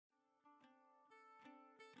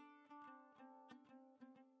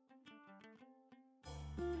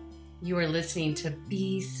You are listening to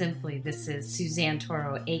Be Simply. This is Suzanne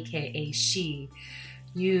Toro, aka She.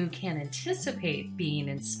 You can anticipate being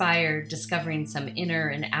inspired, discovering some inner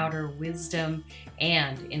and outer wisdom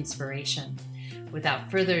and inspiration. Without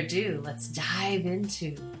further ado, let's dive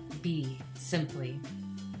into Be Simply.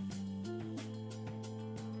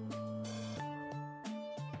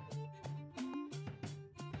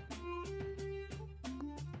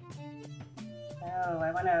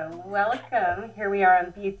 I want to welcome, here we are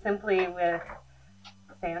on Be Simply with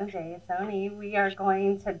SanJay, Soni. We are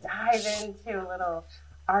going to dive into a little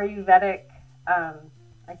Ayurvedic, I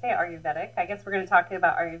say Ayurvedic, I guess we're going to talk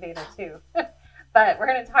about Ayurveda too, but we're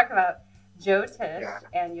going to talk about Jyotish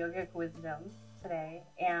and Yogic wisdom today,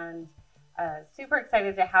 and super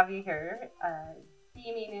excited to have you here,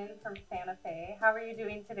 beaming in from Santa Fe. How are you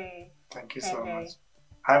doing today, Thank you SanJay? so much.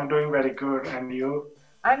 I'm doing very good, and you?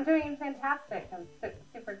 I'm doing fantastic. I'm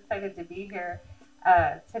super excited to be here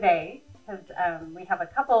today because we have a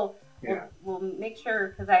couple. We'll make sure,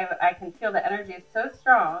 because I can feel the energy is so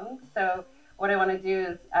strong. So what I want to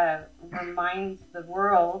do is remind the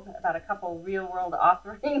world about a couple real world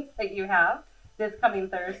offerings that you have this coming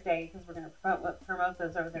Thursday, because we're going to promote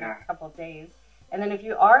those over the next couple of days. And then if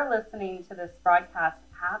you are listening to this broadcast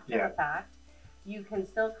after the fact, you can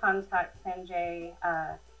still contact SanJay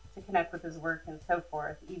to connect with his work and so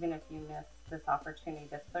forth, even if you miss this opportunity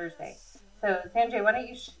this Thursday. So SanJay, why don't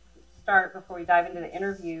you start before we dive into the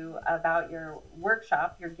interview about your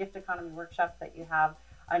workshop, your gift economy workshop that you have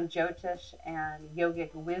on Jyotish and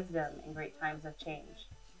Yogic wisdom in great times of change.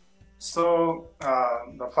 So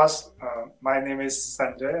my name is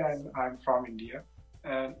SanJay and I'm from India.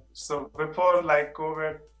 And so before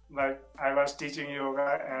COVID, I was teaching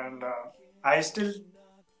yoga and I still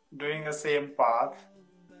doing the same path.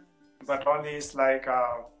 But only it's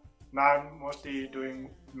now I'm mostly doing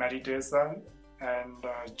meditation and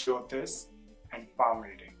Jyotish and palm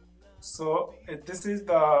reading. So this is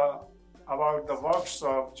about the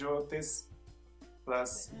workshop Jyotish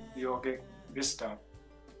plus Yogic wisdom.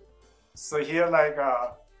 So here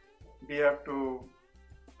we have to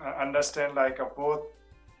understand both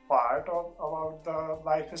part about the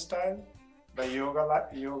lifestyle. The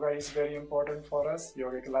yoga is very important for us,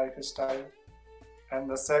 yogic lifestyle. And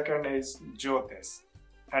the second is Jyotish.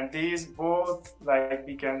 And these both,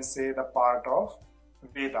 we can say, the part of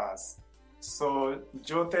Vedas. So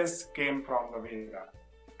Jyotish came from the Veda.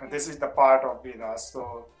 And this is the part of Vedas.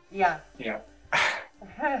 So yeah.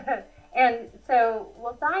 And so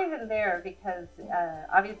we'll dive in there because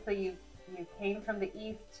obviously you came from the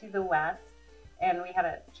east to the west. And we had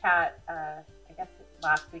a chat, I guess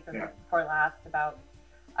last week or before last, about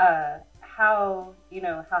how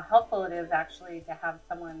helpful it is actually to have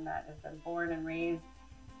someone that has been born and raised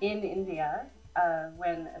in India,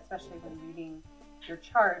 especially when reading your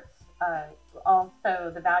charts.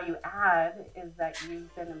 Also, the value add is that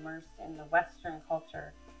you've been immersed in the Western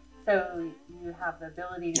culture, so you have the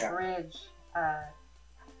ability to bridge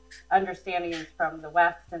understandings from the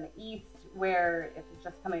West and the East, where if it's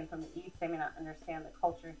just coming from the East, they may not understand the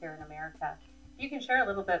culture here in America. You can share a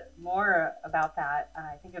little bit more about that.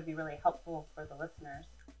 I think it would be really helpful for the listeners.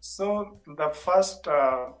 So the first,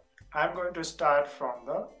 I'm going to start from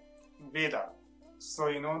the Veda. So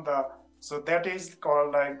so that is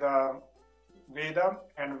called the Veda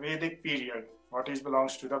and Vedic period. What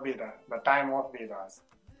belongs to the Veda, the time of Vedas.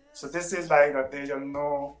 So this is that there is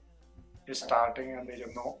no starting and there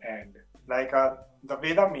is no end. The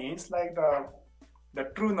Veda means the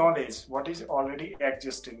true knowledge, what is already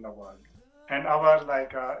exist in the world. And our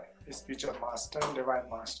spiritual master, divine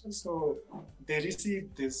master, so they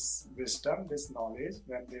received this wisdom, this knowledge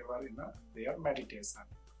when they were in their meditation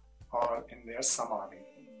or in their samadhi.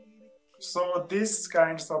 So this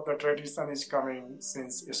kinds of the tradition is coming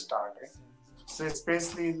since starting. So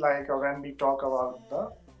especially when we talk about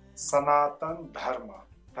the Sanatan Dharma.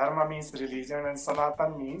 Dharma means religion and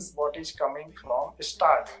Sanatan means what is coming from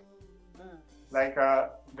starting.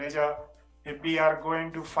 If we are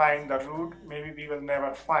going to find the root, maybe we will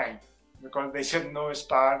never find because there is no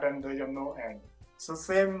start and there is no end. So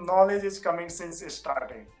same knowledge is coming since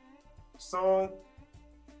starting. So,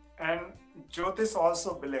 and Jyotish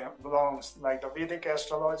also belongs, the Vedic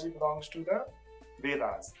astrology belongs to the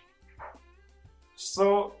Vedas.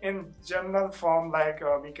 So in general form,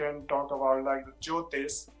 we can talk about the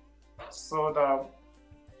Jyotish. So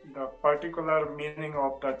the particular meaning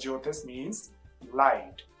of the Jyotish means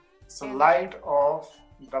light. So light of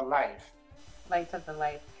the life. Light of the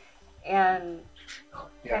life. And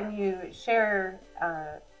can you share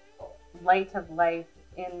light of life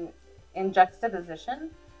in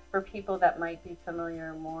juxtaposition for people that might be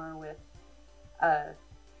familiar more with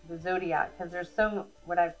the zodiac, because there's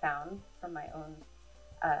what I've found from my own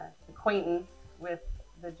acquaintance with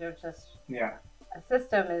the Yogic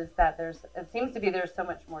system is that it seems to be there's so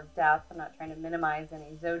much more depth. I'm not trying to minimize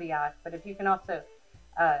any zodiac, but if you can also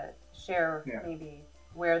share maybe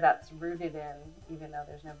where that's rooted in, even though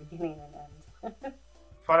there's no beginning and end.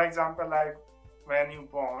 For example, like when you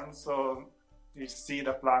born, so you see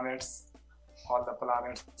the planets, all the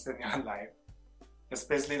planets in your life,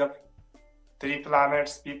 especially the 3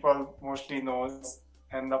 planets people mostly knows,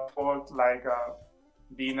 and the 4th like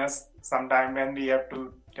Venus. Sometime when we have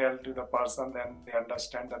to tell to the person, then they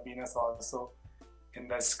understand the Venus also in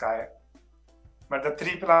the sky. But the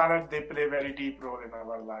 3 planets, they play very deep role in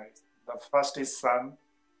our lives. The first is Sun.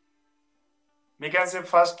 We can say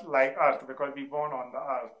first like Earth because we born on the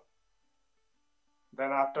Earth.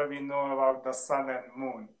 Then after we know about the Sun and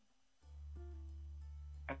Moon.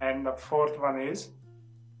 And the 4th one is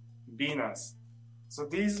Venus. So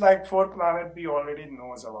these like 4 planets we already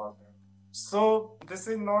knows about them. So this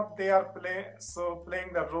is not they are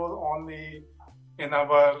playing the role only in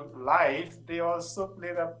our life. They also play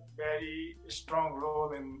a very strong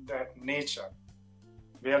role in that nature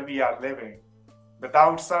where we are living.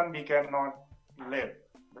 Without sun we cannot live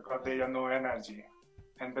because there is no energy,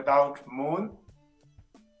 and without moon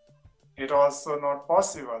it also not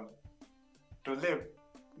possible to live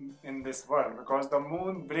in this world because the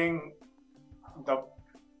moon bring the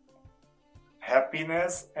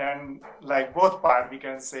happiness and like both part we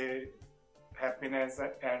can say happiness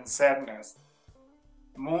and sadness.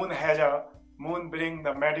 Moon bring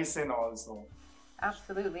the medicine also.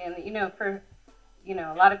 Absolutely. And for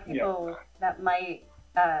a lot of people that might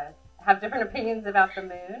have different opinions about the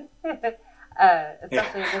moon,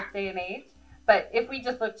 especially in this day and age. But if we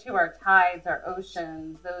just look to our tides, our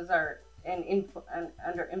oceans, those are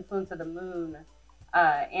under influence of the moon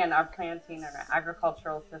and our planting and our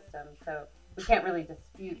agricultural system. So we can't really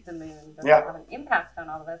dispute the moon. It doesn't have an impact on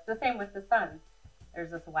all of us. The same with the sun.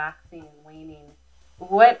 There's this waxing and waning.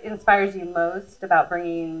 What inspires you most about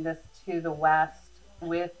bringing this to the West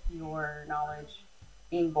with your knowledge,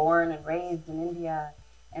 being born and raised in India,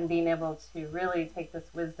 and being able to really take this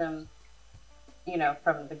wisdom,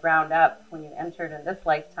 from the ground up when you entered in this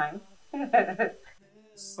lifetime?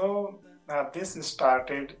 So this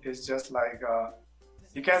started is just like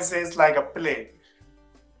you can say it's like a play,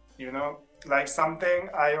 like something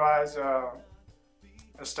I was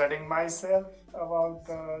studying myself about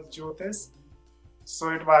the Jyotish. So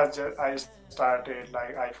it was just, I started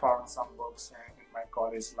like I found some books in my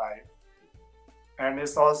college life, and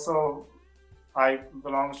it's also I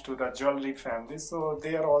belongs to the jewelry family. So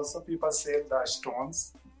there also people sell the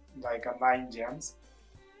stones like 9 gems,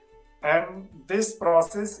 and this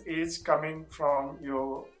process is coming from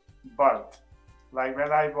your birth. Like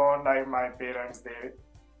when I born, like my parents they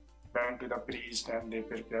went to the priest and they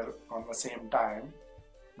prepare on the same time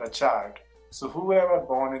the chart. So whoever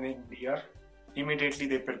born in India, immediately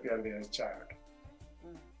they prepare their chart,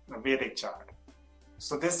 the Vedic chart.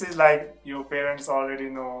 So this is like your parents already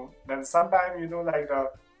know. Then sometimes like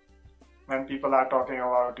when people are talking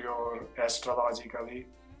about your astrologically,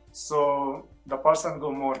 so the person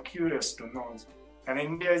go more curious to know. And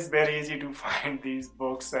India is very easy to find these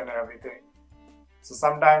books and everything. So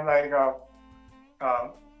sometimes like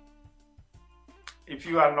if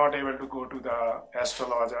you are not able to go to the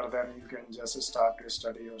astrologer, then you can just start to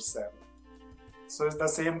study yourself. So it's the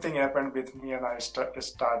same thing happened with me, and I started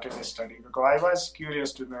studying because I was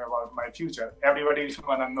curious to know about my future. Everybody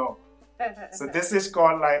want to know. So this is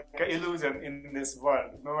called like an illusion in this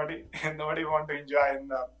world. Nobody want to enjoy in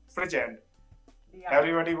the present. Yeah.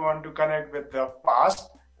 Everybody want to connect with the past,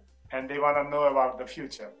 and they want to know about the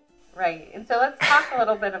future. Right. And so let's talk a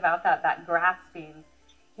little bit about that grasping.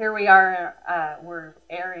 Here we are, we're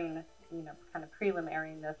airing, kind of prelim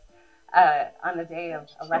airing this on the day of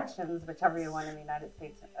elections, which everyone in the United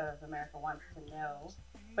States of America wants to know.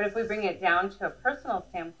 But if we bring it down to a personal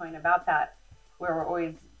standpoint about that, where we're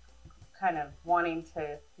always kind of wanting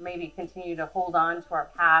to maybe continue to hold on to our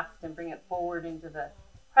past and bring it forward into the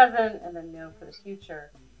present and then know for the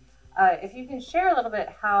future. If you can share a little bit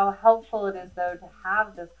how helpful it is, though, to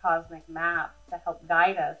have this cosmic map to help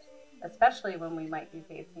guide us, especially when we might be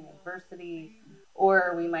facing adversity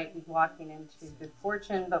or we might be walking into good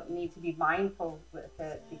fortune, but we need to be mindful with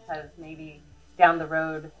it because maybe down the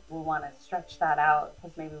road we'll want to stretch that out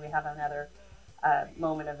because maybe we have another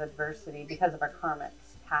moment of adversity because of our karmic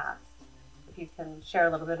past. If you can share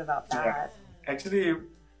a little bit about that. Yeah. Actually,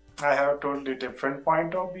 I have a totally different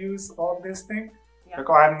point of views of this thing. Yeah.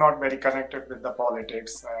 Because I'm not very connected with the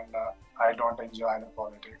politics and I don't enjoy the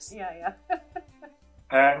politics. Yeah.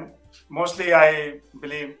 And mostly I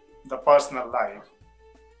believe the personal life.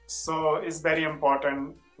 So it's very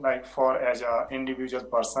important, like for as an individual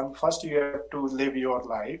person, first you have to live your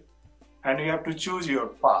life and you have to choose your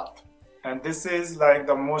path. And this is like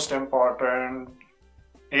the most important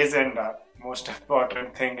agenda, most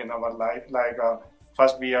important thing in our life. Like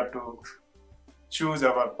first we have to choose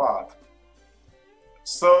our path.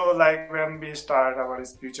 So like when we start our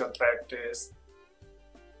spiritual practice,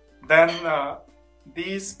 then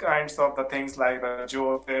these kinds of the things like the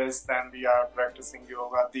Jyotis, then we are practicing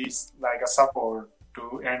yoga, these like a support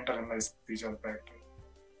to enter in the spiritual practice.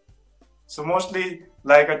 So mostly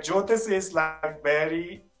like a Jyotis is like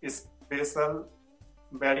very special,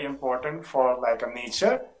 very important for like a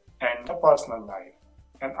nature and a personal life.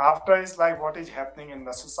 And after is like what is happening in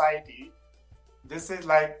the society. This is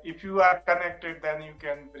like if you are connected, then you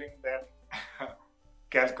can bring that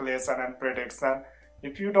calculation and prediction.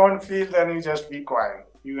 If you don't feel, then you just be quiet.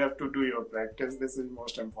 You have to do your practice. This is the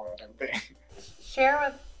most important thing. Share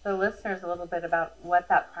with the listeners a little bit about what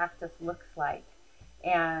that practice looks like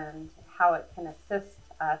and how it can assist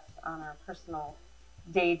us on our personal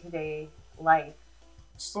day-to-day life.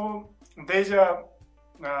 So there's a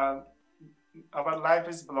our life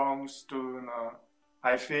is belongs to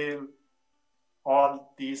I feel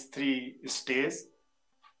all these three stages.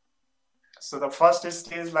 So the first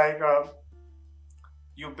stage like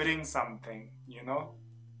you bring something,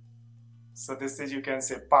 So this is, you can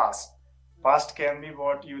say, past. Past can be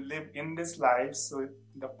what you live in this life, so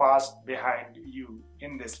the past behind you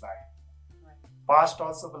in this life. Right. Past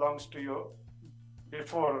also belongs to you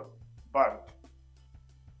before birth.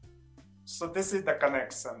 So this is the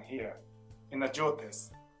connection here in the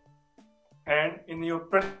Jyotis. And in your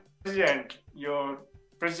present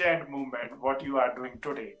movement, what you are doing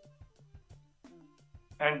today.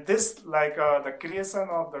 And this, like the creation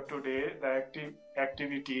of the today, the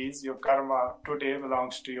activities, your karma today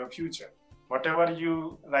belongs to your future. Whatever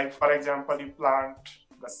you, like for example, you plant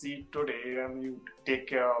the seed today and you take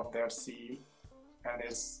care of that seed and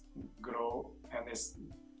it's grow and it's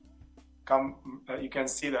come, you can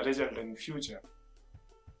see the result in future.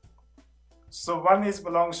 So one is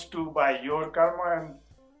belongs to by your karma and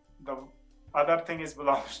the other thing is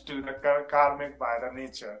belongs to the karmic by the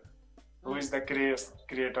nature. Who is the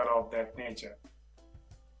creator of that nature.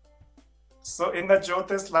 So in the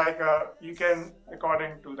Jyotis, like you can,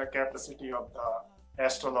 according to the capacity of the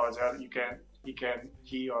astrologer,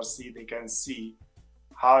 he or she, they can see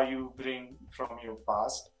how you bring from your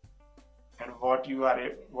past and what you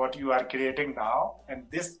are creating now, and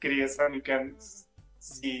this creation you can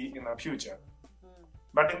see in the future.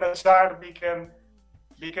 But in the chart, we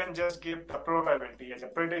can just give the probability as a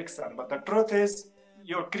prediction, but the truth is,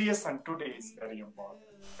 your creation today is very important.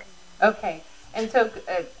 Okay, and so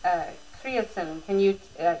creation, can you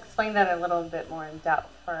explain that a little bit more in depth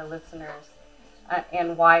for our listeners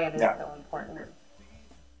and why it is so important?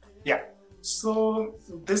 Yeah, so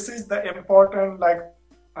this is the important, like,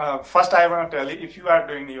 first I want to tell you, if you are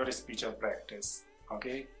doing your spiritual practice,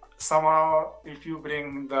 okay, somehow if you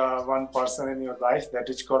bring the one person in your life that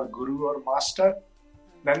is called guru or master,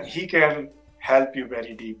 then he can help you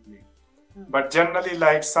very deeply. But generally,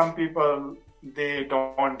 like some people, they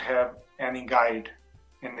don't have any guide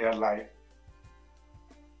in their life.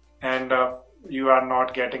 And you are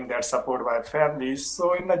not getting that support by families.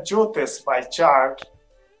 So in the Jyotis, by chart,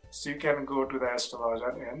 so you can go to the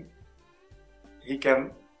astrologer and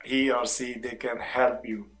he or she, they can help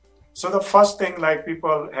you. So the first thing, like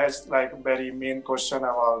people has like very main question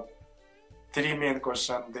about, three main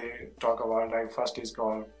question they talk about. Like first is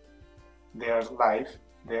called their life,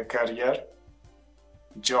 their career,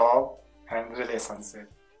 job, and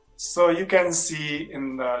relationship. So you can see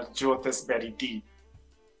in the Jyotis very deep,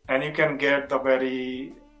 and you can get the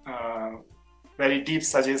very deep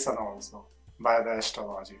suggestion also by the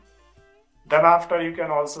astrology. Then after you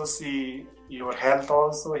can also see your health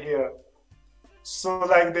also here. So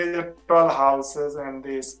like there are 12 houses and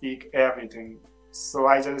they speak everything. So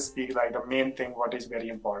I just speak like the main thing, what is very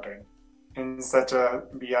important in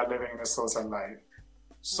we are living in a social life.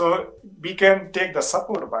 So we can take the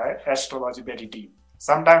support by astrology very deep.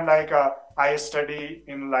 Sometimes like I study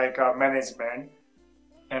in like management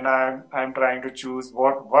and I'm trying to choose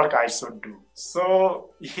what work I should do.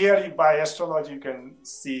 So here by astrology you can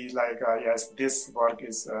see like yes, this work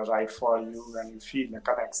is right for you and you feel the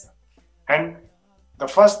connection. And the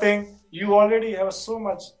first thing, you already have so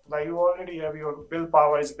much, like you already have your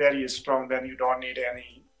willpower is very strong, then you don't need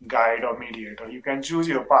any guide or mediator. You can choose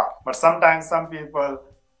your path. But sometimes some people,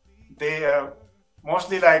 they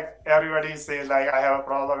mostly like everybody says like I have a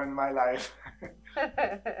problem in my life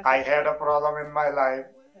I had a problem in my life,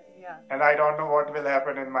 yeah, and I don't know what will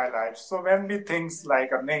happen in my life. So when we think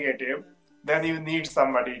like a negative, then you need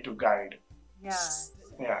somebody to guide. yeah.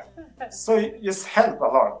 Yeah. So it's helped a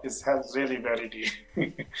lot. It helps really very deep.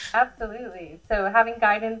 Absolutely. So having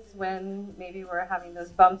guidance when maybe we're having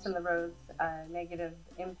those bumps in the roads, negative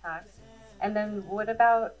impacts. And then what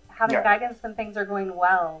about having guidance when things are going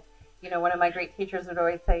well? You know, one of my great teachers would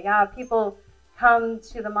always say, yeah, people come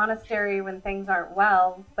to the monastery when things aren't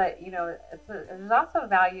well, but, you know, there's also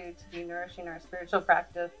value to be nourishing our spiritual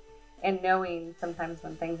practice and knowing sometimes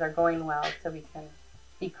when things are going well so we can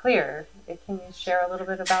be clear. Can you share a little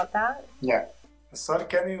bit about that? Yeah. Sorry,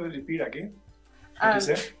 can you repeat again? Can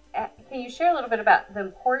you share a little bit about the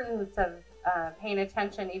importance of paying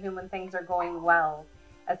attention even when things are going well?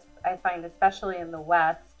 As I find, especially in the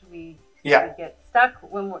West, we get stuck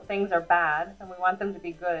when things are bad and we want them to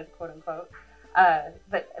be good, quote unquote.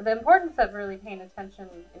 But the importance of really paying attention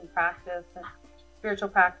in practice and spiritual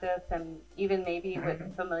practice, and even maybe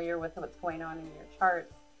familiar with what's going on in your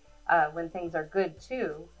charts when things are good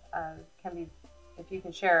too, can be, if you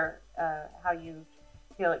can share how you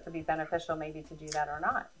feel it could be beneficial maybe to do that or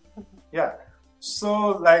not. Yeah.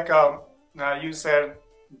 So like you said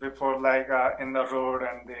before, like in the road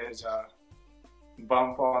and there's a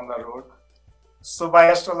bump on the road. So by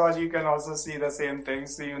astrology, you can also see the same thing.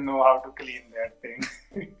 So you know how to clean that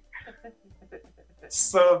thing.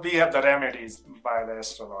 So we have the remedies by the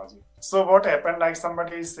astrology. So what happened, like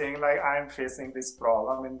somebody is saying like, I'm facing this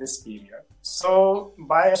problem in this period. So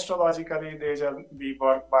by astrologically, we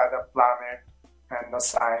work by the planet and the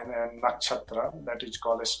sign and nakshatra, that is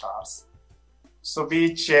called stars. So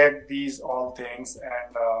we check these all things,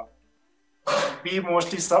 and we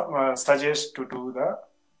mostly suggest to do the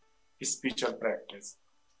spiritual practice.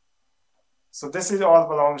 So this is all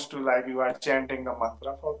belongs to like you are chanting the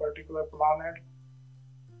mantra for a particular planet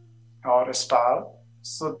or a star.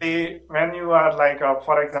 So when you are like,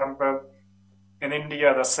 for example, in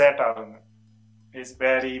India, the Saturn is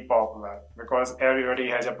very popular because everybody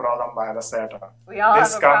has a problem by the Saturn. We all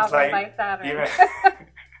have a problem by Saturn. Even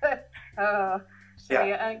should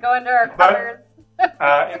we go into our colors?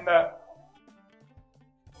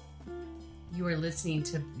 You are listening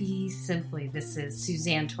to BeSimply. This is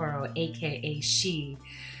Suzanne Toro, aka She.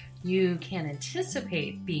 You can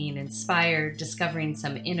anticipate being inspired, discovering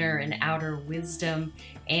some inner and outer wisdom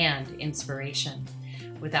and inspiration.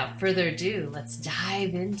 Without further ado, let's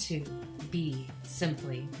dive into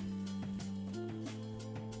BeSimply.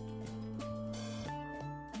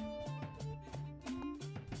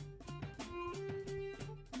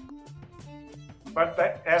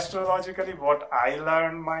 But astrologically, what I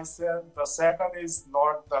learned myself, the Saturn is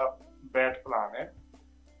not the bad planet.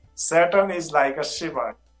 Saturn is like a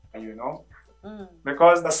Shiva, you know,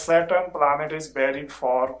 because the Saturn planet is very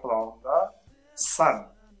far from the sun.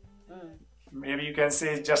 Maybe you can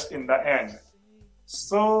say just in the end.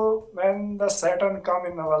 So when the Saturn come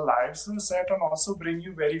in our lives, so Saturn also bring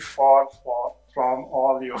you very far from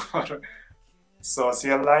all your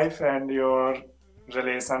social life and your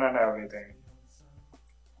relation and everything.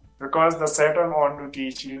 Because the Saturn want to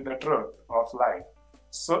teach you the truth of life.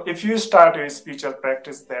 So if you start your spiritual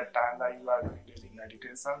practice that time that you are doing daily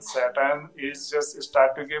meditation, Saturn is just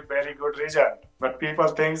start to give very good result. But people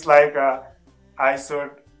think like I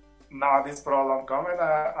should now this problem come and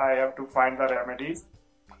I have to find the remedies.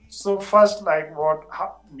 So first, like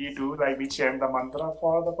how we do, like we chant the mantra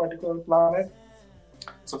for the particular planet.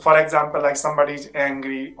 So for example, like somebody is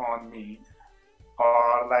angry on me,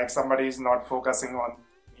 or like somebody is not focusing on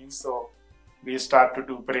me, so we start to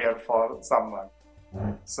do prayer for someone.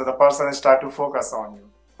 So the person start to focus on you.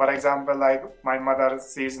 For example, like my mother,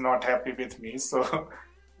 she is not happy with me, so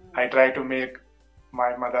I try to make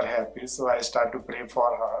my mother happy. So I start to pray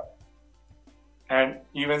for her. And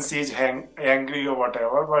even she is angry or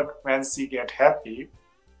whatever, but when she get happy,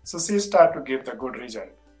 so she start to give the good result.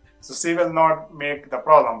 So she will not make the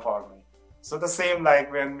problem for me. So the same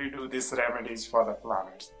like when we do these remedies for the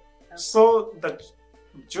planets. So the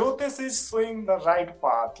Jyotish is showing the right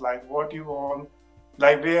path, like what you want,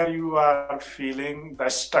 like where you are feeling the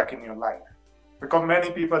stuck in your life. Because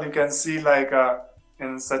many people you can see like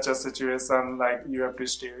in such a situation, like you have to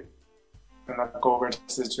stay in a COVID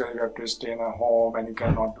situation, you have to stay in a home and you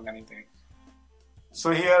cannot do anything. So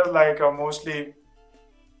here like mostly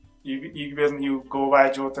even you go by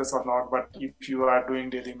Jyotish or not, but if you are doing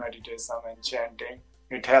daily meditation and chanting,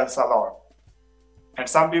 it helps a lot. And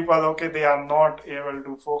some people, okay, they are not able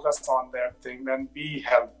to focus on that thing, then we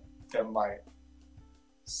help them by it.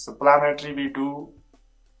 So planetary, we do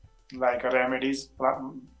like remedies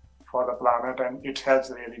for the planet and it helps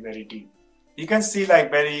really very deep. you can see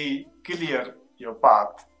like very clear your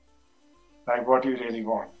path, like what you really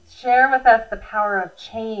want. Share with us the power of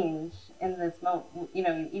change in this moment, you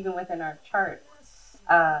know, even within our charts,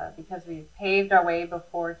 because we've paved our way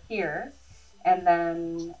before here. And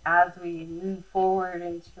then as we move forward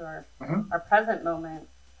into our present moment,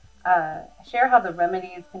 share how the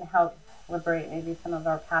remedies can help liberate maybe some of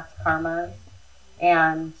our past karmas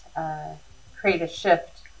and create a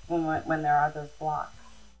shift when there are those blocks.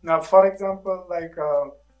 Now, for example, like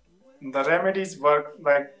the remedies work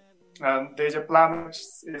like there's a planet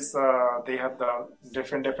is they have the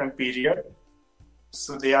different period,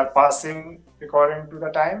 so they are passing according to the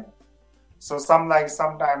time. So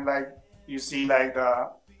sometime like you see like the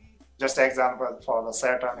just example for the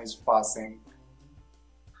Saturn is passing.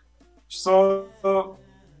 So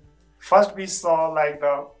first we saw like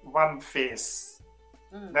the one face,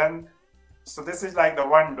 then so this is like the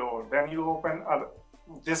one door. Then you open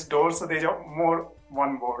this door, so there's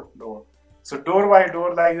one more door. So door by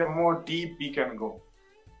door, like the more deep we can go.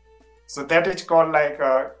 So that is called like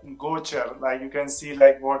a gochar. Like you can see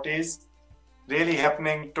like what is really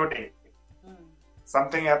happening today.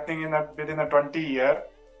 Something happening within a 20 year.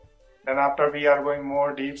 Then after we are going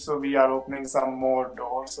more deep, so we are opening some more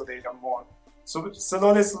doors. So there's a more. So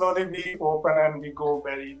slowly we open and we go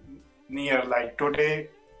very near, like today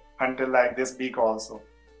until like this week also.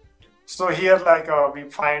 So here like we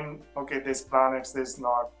find, okay, this planet is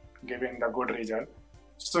not giving the good result.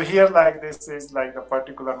 So here like this is like a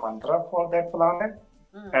particular mantra for that planet,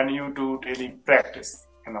 and you do daily practice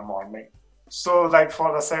in the morning. So like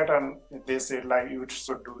for the Saturn, they say like you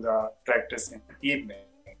should do the practice in the evening.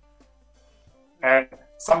 And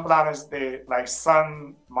some planets, they like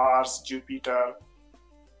Sun, Mars, Jupiter.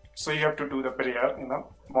 So you have to do the prayer in the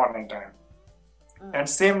morning time. And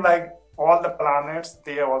same like all the planets,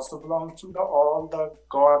 they also belong to all the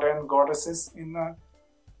god and goddesses in the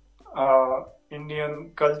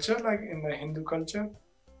Indian culture, like in the Hindu culture.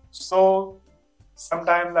 So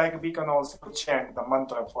sometimes like we can also chant the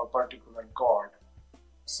mantra for particular god.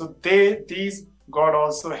 So these god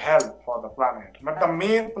also help for the planet. But the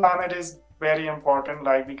main planet is very important,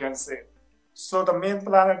 like we can say. So the main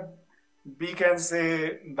planet, we can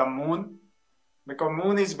say the moon, because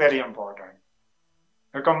moon is very important.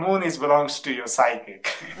 Because moon belongs to your psychic.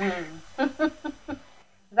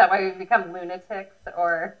 Is that why we become lunatics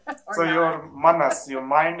or so not? Your manas, your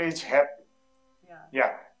mind is happy.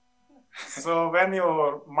 Yeah. So when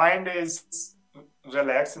your mind is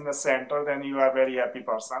relaxed in the center, then you are a very happy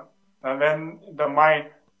person. And when the mind,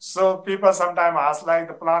 so people sometimes ask like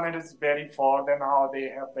the planet is very far, then how they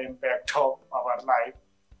have the impact of our life.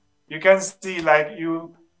 You can see like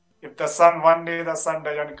if the sun, one day the sun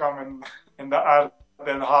doesn't come in the earth,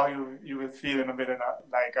 then how you will feel within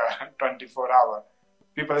like a 24 hour.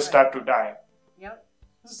 People start to die. Yep.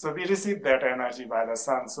 So we receive that energy by the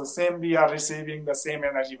sun. So same we are receiving the same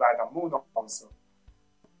energy by the moon also.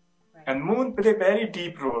 Right. And moon play very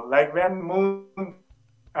deep role. Like when moon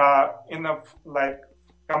in a like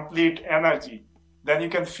complete energy, then you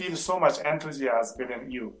can feel so much enthusiasm within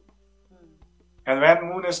you. And when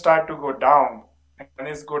moon start to go down and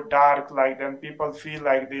it's go dark, like then people feel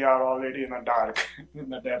like they are already in a dark in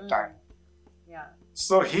the dead time. Yeah.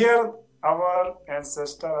 So here our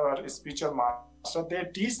ancestor, our spiritual master, they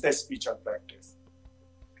teach the spiritual practice.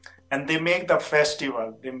 And they make the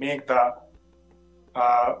festival, they make the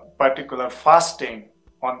particular fasting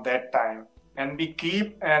on that time. And we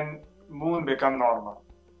keep and moon become normal.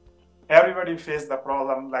 Everybody face the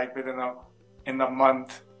problem like in the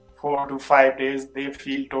month, 4 to 5 days, they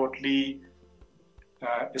feel totally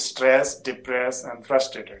stressed, depressed, and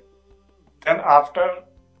frustrated.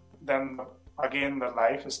 Then again the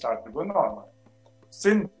life starts to go normal.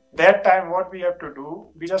 So in that time, what we have to do,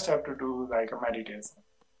 we just have to do like a meditation.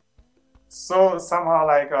 So somehow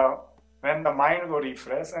like when the mind go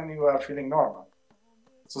refresh and you are feeling normal.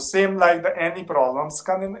 So same like any problems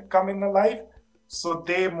come in the life, so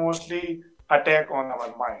they mostly attack on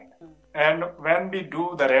our mind. And when we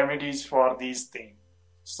do the remedies for these things,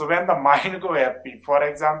 so when the mind go happy, for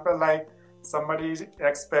example, like somebody is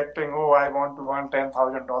expecting, I want to earn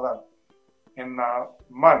 $10,000 in a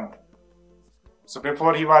month. So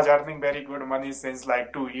before he was earning very good money since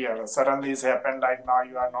like 2 years. Suddenly it's happened like now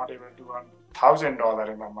you are not able to earn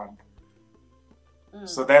 $1,000 in a month.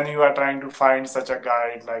 So then you are trying to find such a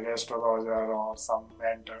guide like astrologer or some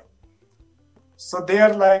mentor. So they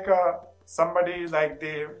are like somebody like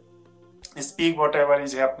they speak whatever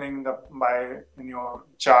is happening in your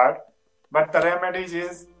chart. But the remedies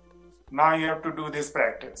is now you have to do this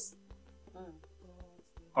practice.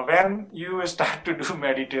 When you start to do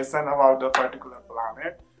meditation about the particular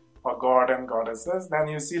planet or god and goddesses, then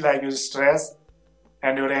you see like your stress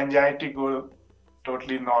and your anxiety go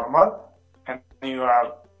totally normal, and you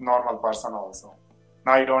are normal person also.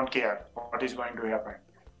 Now you don't care what is going to happen.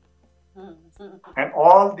 And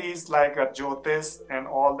all these like a Jyotish and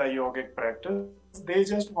all the yogic practice, they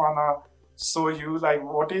just wanna show you like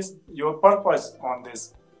what is your purpose on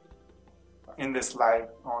this, in this life,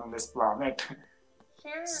 on this planet.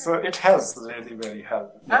 Sure. So it helps, really very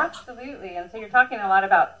helpful. Absolutely. And so you're talking a lot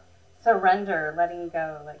about surrender, letting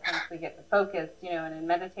go, like once we get focused, and in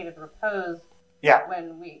meditative repose, when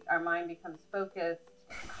our mind becomes focused,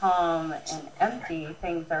 calm, and empty,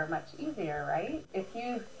 things are much easier, right? If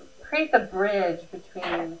you create the bridge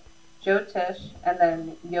between Jyotish and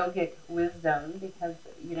then yogic wisdom, because,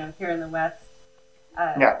 here in the West,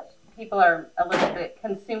 people are a little bit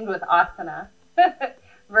consumed with asana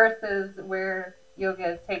versus where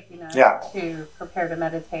yoga is taking us to prepare to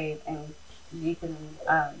meditate and deepen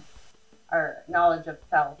our knowledge of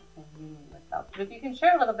self and union with self. But if you can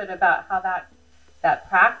share a little bit about how that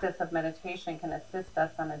practice of meditation can assist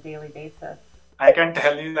us on a daily basis. I can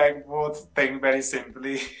tell you like both things very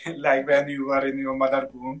simply. Like when you were in your mother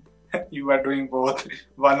womb, you were doing both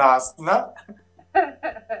one asana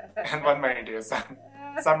and one meditation.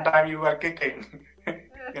 Sometimes you were kicking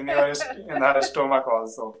in her stomach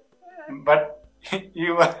also. But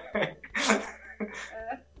you were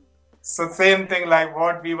so same thing like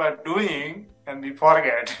what we were doing, and we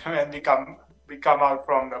forget when we come out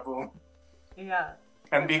from the womb. Yeah.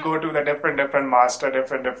 And we go to the different master,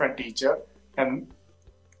 different teacher, and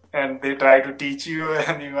they try to teach you,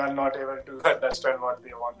 and you are not able to understand what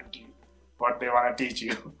they want to teach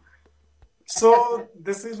you. So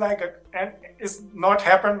this is like and it's not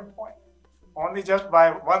happened only just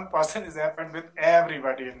by one person. It's happened with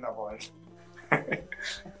everybody in the world.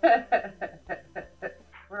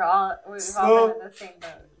 We've all been in the same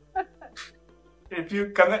boat. If you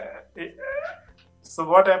connect, so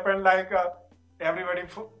what happened? Like everybody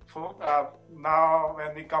now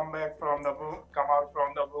when we come out from the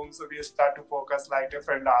womb, so we start to focus like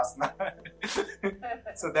different asana.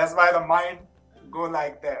 So that's why the mind go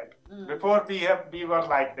like that. Before we were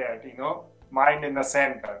like that, mind in the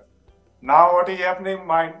center. Now what is happening?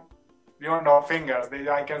 Mind beyond our fingers.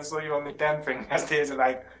 I can show you only 10 fingers. There's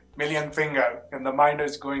like million fingers, and the mind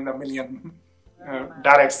is going the million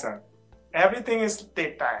direction. Everything is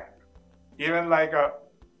take time. Even like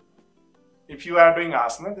if you are doing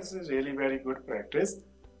asana, this is really very good practice.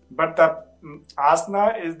 But the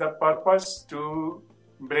asana is the purpose to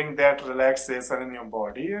bring that relaxation in your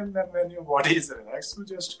body, and then when your body is relaxed, you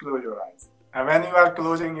just close your eyes. And when you are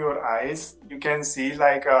closing your eyes, you can see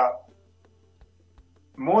like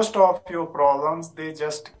most of your problems, they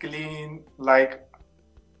just clean like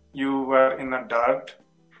you were in the dirt,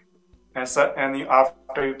 and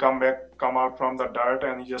after you come out from the dirt,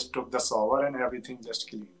 and you just took the shower, and everything just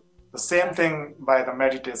clean. The same thing by the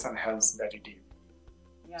meditation helps very deep.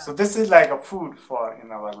 Yeah. So this is like a food for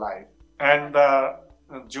in our life. And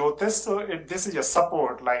Jyotish, so this is a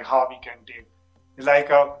support, like how we can take. Like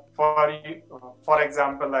for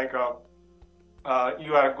example, like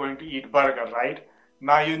you are going to eat burger, right?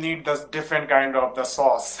 Now you need this different kind of the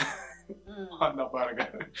sauce on the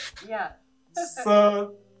burger. Yeah.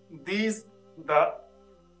 So the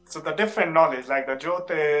different knowledge, like the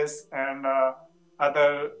Jyotish and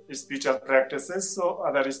other spiritual practices, so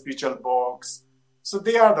other spiritual books, so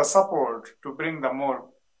they are the support to bring the more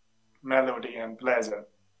melody and pleasure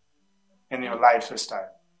in your lifestyle.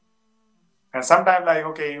 And sometimes like,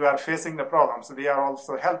 okay, you are facing the problem, so they are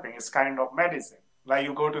also helping. It's kind of medicine. Like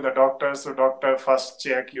you go to the doctor, so doctor first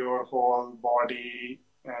check your whole body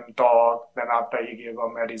and talk, then after he give a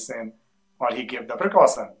medicine or he give the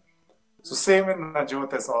precaution. So same in the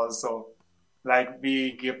Jyotish also, like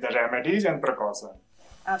we give the remedies and precaution.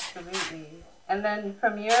 Absolutely. And then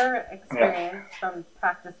from your experience, from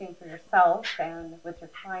practicing for yourself and with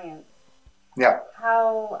your clients,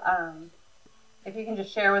 how, if you can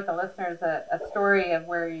just share with the listeners a story of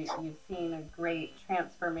where you've seen a great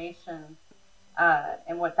transformation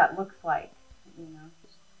and what that looks like,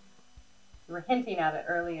 You were hinting at it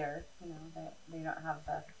earlier, that they don't have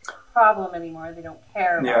the problem anymore. They don't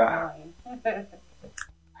care about knowing.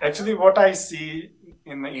 Actually, what I see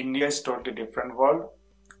in India is totally different world.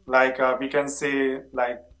 Like we can say,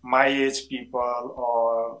 like my age people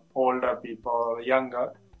or older people,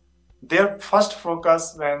 younger, their first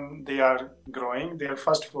focus when they are growing, their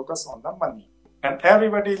first focus on the money. And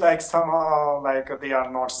everybody like somehow like they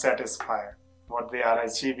are not satisfied what they are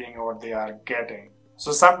achieving or what they are getting.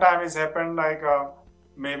 So sometimes it's happened like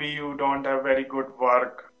maybe you don't have very good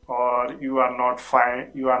work or you are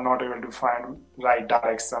not able to find right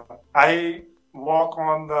direction. I walk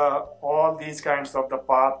on all these kinds of the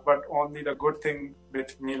path, but only the good thing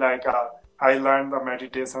with me, like I learned the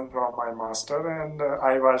meditation from my master, and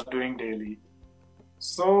I was doing daily.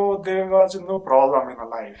 So there was no problem in a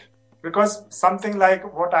life. Because something like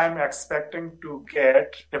what I'm expecting to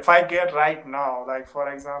get, if I get right now, like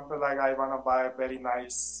for example, like I want to buy a very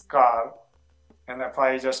nice car, and if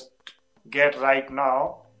I just get right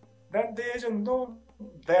now, then there is no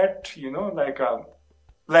that, like a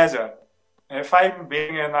pleasure. If I'm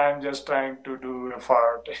big and I'm just trying to do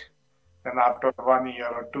effort, and after 1 year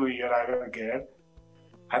or 2 years I will get,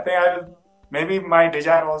 I think maybe my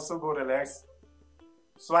desire also go relax.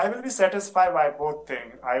 So I will be satisfied by both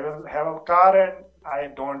things. I will have a car and I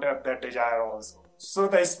don't have that desire also. So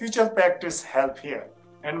the spiritual practice help here.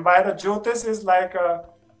 And by the Jyotish is like,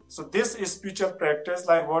 so this is spiritual practice,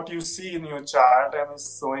 like what you see in your chart, and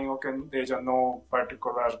it's showing, okay, there's no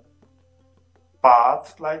particular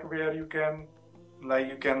path, like where you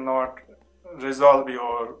cannot resolve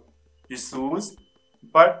your issues,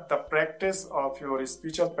 but the practice of your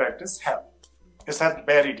spiritual practice help. It's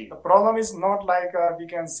very deep. The problem is not like we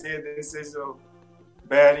can say this is a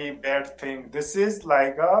very bad thing. This is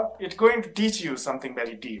like it's going to teach you something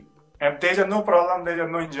very deep. And there's no problem, there's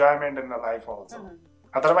no enjoyment in the life also. Mm-hmm.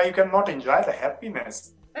 Otherwise, you cannot enjoy the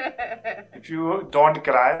happiness. If you don't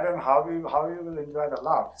cry, then how you will enjoy the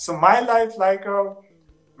laugh? So my life, like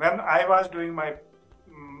when I was doing my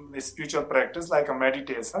spiritual practice, like a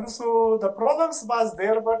meditation, so the problems was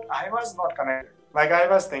there, but I was not connected. Like I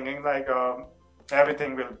was thinking, like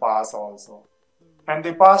everything will pass also, and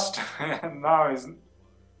they passed. Now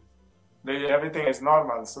everything is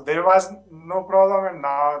normal. So there was no problem, and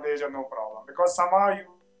now there is no problem, because somehow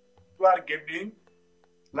you are giving.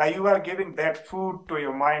 Like you are giving that food to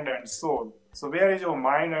your mind and soul. So where is your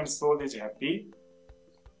mind and soul is happy,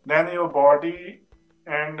 then your body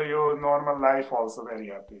and your normal life also very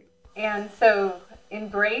happy. And so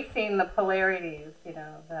embracing the polarities,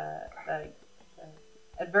 the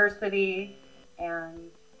adversity and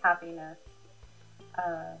happiness.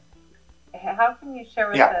 How can you share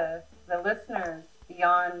with the listeners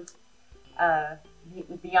beyond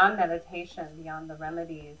meditation, beyond the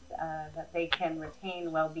remedies, that they can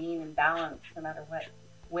retain well-being and balance no matter what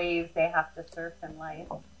waves they have to surf in life?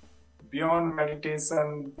 Beyond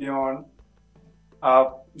meditation, the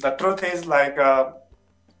truth is like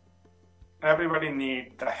everybody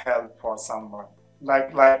needs the help for someone.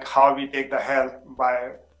 Like how we take the help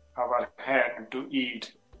by our hand to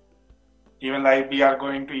eat. Even like we are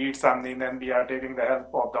going to eat something, then we are taking the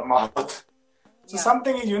help of the mouth. So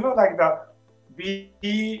something is, like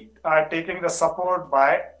we are taking the support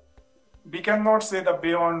by, we cannot say the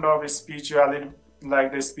beyond of spirituality,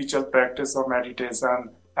 like the spiritual practice of meditation.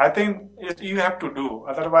 I think you have to do.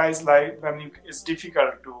 Otherwise, like it's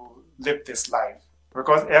difficult to live this life.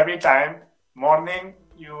 Because every time, morning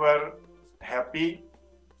you were happy,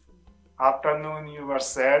 afternoon you were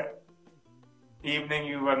sad, evening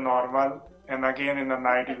you were normal, and again in the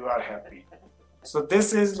night you are happy. So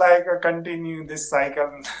this is like a continue, this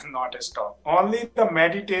cycle, not a stop. Only the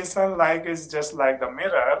meditation is just like the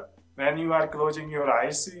mirror. When you are closing your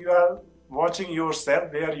eyes, you are watching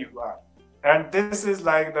yourself where you are. And this is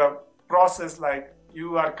like the process, like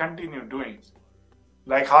you are continue doing.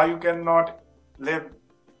 Like how you cannot live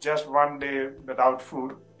just one day without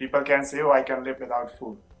food. People can say, I can live without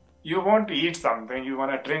food. You want to eat something, you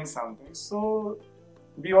want to drink something. So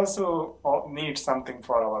we also need something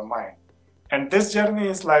for our mind. And this journey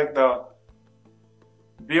is like the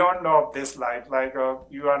beyond of this life. Like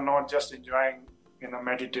you are not just enjoying in a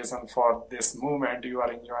meditation for this moment. You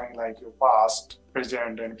are enjoying like your past,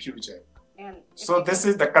 present, and future. And so this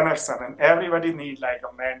is the connection, and everybody needs like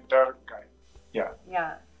a mentor guide.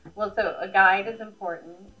 Yeah. Well, so a guide is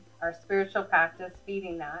important. Our spiritual practice,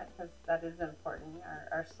 feeding that, because that is important.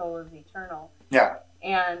 Our soul is eternal. Yeah.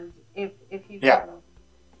 And if you can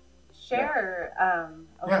share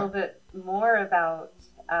a little bit more about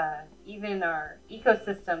even our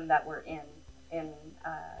ecosystem that we're in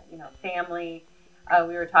family.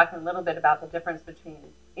 We were talking a little bit about the difference between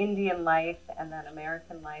Indian life and then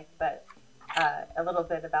American life, but a little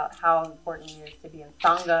bit about how important it is to be in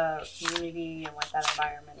Sangha or community and what that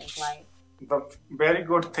environment is like. The very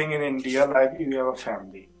good thing in India, like you have a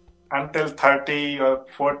family. Until 30 or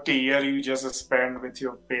 40 years, you just spend with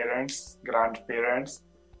your parents, grandparents,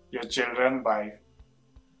 your children, wife.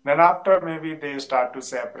 Then after maybe they start to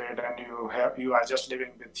separate and you are just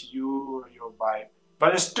living with you, your wife.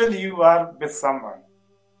 But still you are with someone.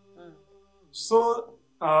 So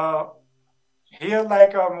here,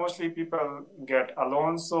 like mostly people get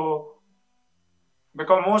alone. So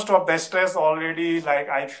because most of the stress already, like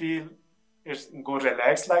I feel it's go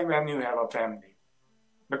relax like when you have a family.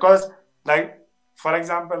 Because like for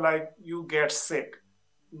example, like you get sick,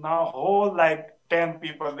 now whole like 10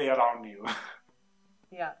 people they around you.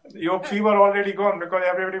 Yeah. Your fever already gone because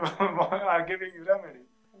everybody are giving you remedy.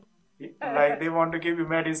 Like they want to give you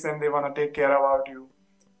medicine, they want to take care about you.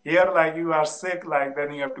 Here, like you are sick, like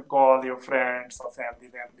then you have to call your friends or family,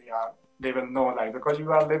 then they will know, like because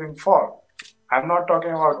you are living for. I'm not talking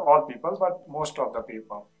about all people, but most of the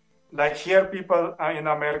people. Like here, people in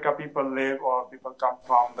America, people live or people come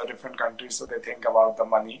from the different countries, so they think about the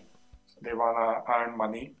money. They wanna earn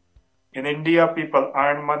money. In India, people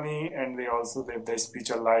earn money and they also live the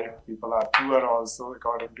spiritual life. People are poor also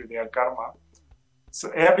according to their karma. So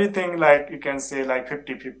everything, like you can say, like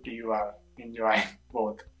 50-50, you are enjoying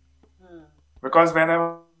both. Because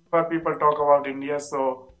whenever people talk about India,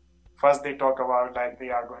 so first they talk about like they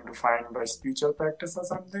are going to find the spiritual practice or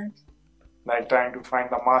something, like trying to find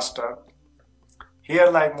the master. Here,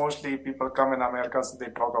 like mostly people come in America, so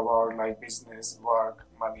they talk about like business, work,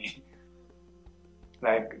 money.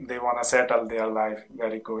 Like they want to settle their life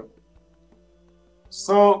very good.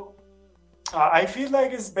 So I feel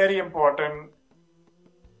like it's very important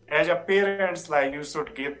as a parents, like you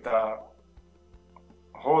should give the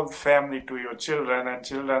whole family to your children, and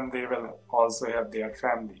children they will also have their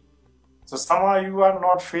family. So somehow you are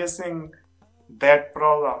not facing that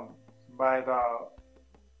problem by the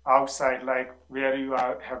outside, like where you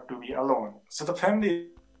have to be alone. So the family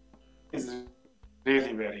is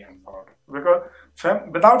really very important because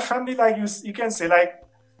without family, like you can say like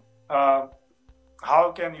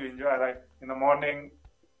how can you enjoy, like in the morning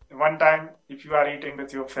one time if you are eating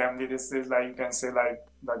with your family, this is like you can say like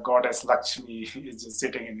the goddess Lakshmi is just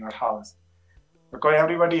sitting in your house, because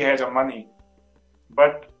everybody has a money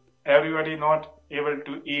but everybody not able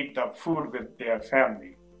to eat the food with their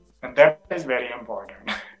family, and that is very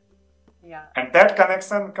important. Yeah. And that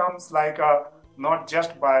connection comes like not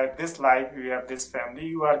just by this life you have this family,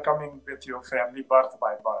 you are coming with your family birth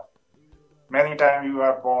by birth. Many times you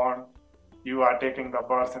are born, you are taking the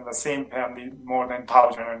birth in the same family more than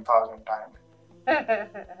thousand times.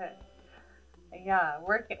 Yeah,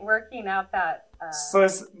 working out that so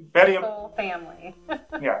it's very soul family.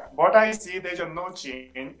 Yeah, what I see, there's no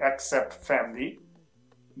change except family.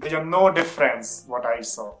 There's no difference what I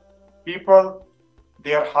saw. People,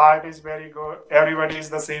 their heart is very good. Everybody is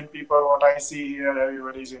the same people. What I see here,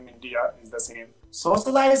 everybody is in India is the same.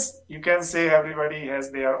 Socialized, you can say everybody has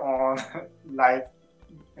their own life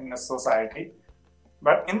in a society.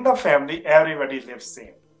 But in the family, everybody lives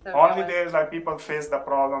same. So only there's like people face the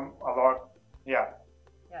problem a lot. Yeah.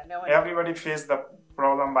 Everybody face the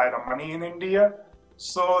problem by the money in India.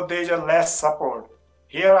 So there's a less support.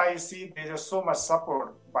 Here I see there's so much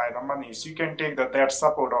support by the money. So you can take that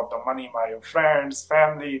support of the money by your friends,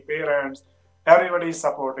 family, parents. Everybody is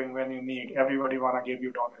supporting when you need. Everybody want to give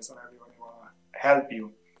you donation. Everybody want to help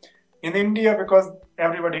you. In India, because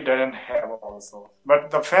everybody doesn't have also.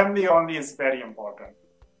 But the family only is very important.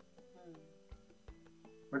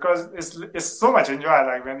 Because it's so much enjoy,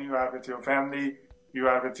 like when you are with your family, you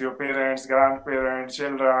are with your parents, grandparents,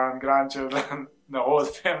 children, grandchildren, the whole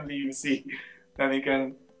family you see. Then you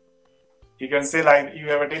can say like you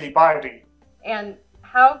have a daily party. And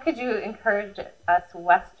how could you encourage us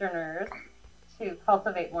Westerners to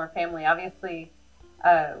cultivate more family? Obviously,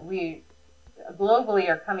 we globally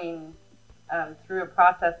are coming through a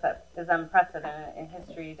process that is unprecedented in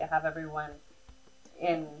history to have everyone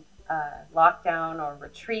in lockdown or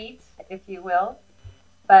retreat, if you will.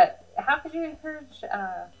 But how could you encourage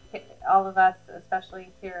all of us,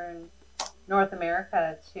 especially here in North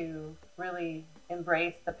America, to really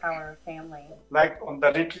embrace the power of family? Like on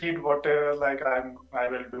the retreat, whatever like I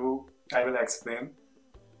will explain.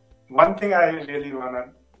 One thing I really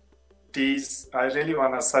wanna teach, I really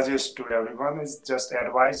wanna suggest to everyone is just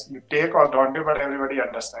advice. You take or don't take, but everybody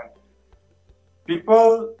understand.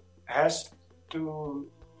 People has to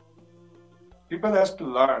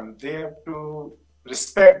learn. They have to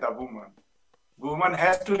respect the woman. Woman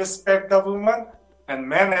has to respect the woman, and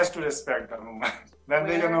man has to respect the woman. Then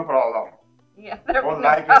there is no problem. Yeah, whole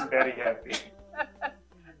life is very happy.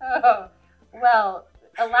 Oh, well,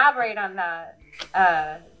 elaborate on that,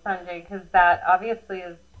 SanJay, because that obviously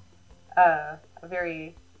is a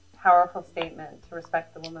very powerful statement to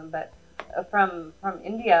respect the woman. But from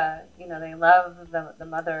India, you know, they love the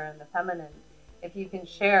mother and the feminine. If you can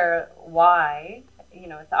share why, you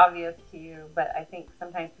know, it's obvious to you, but I think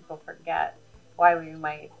sometimes people forget why we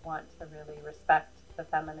might want to really respect the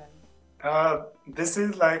feminine. This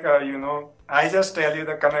is like, I just tell you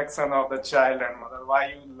the connection of the child and mother.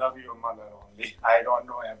 Why you love your mother only? I don't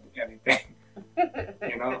know anything.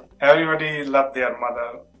 Everybody love their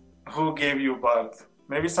mother who gave you birth.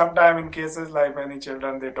 Maybe sometime in cases like many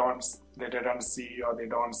children, they didn't see or they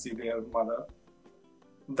don't see their mother.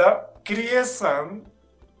 The creation,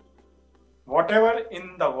 whatever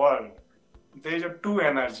in the world, there is a two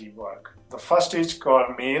energy work. The first is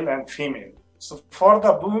called male and female. So for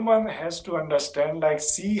the woman has to understand, like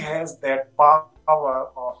she has that power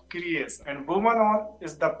of creation. And woman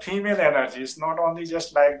is the female energy. It's not only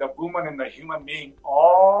just like the woman in the human being,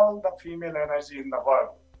 all the female energy in the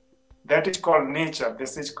world. That is called nature.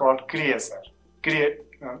 This is called creation.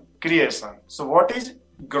 So what is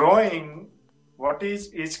growing? What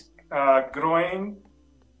is growing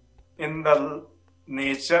in the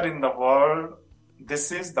nature, in the world?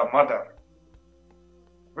 This is the mother.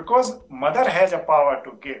 Because mother has a power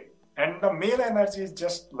to give. And the male energy is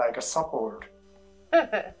just like a support.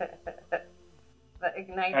 The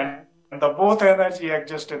igniter. And the both energy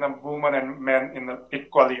exist in a woman and man in the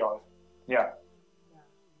equally all. Yeah.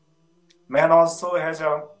 Man also has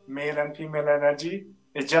a male and female energy.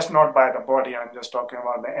 It's just not by the body. I'm just talking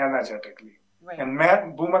about the energetically. Right. And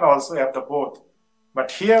woman also have the both.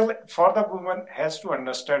 But here, for the woman, has to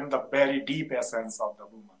understand the very deep essence of the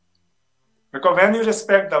woman. Because when you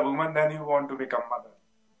respect the woman, then you want to become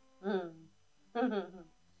mother.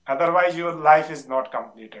 Otherwise, your life is not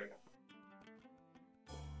completed.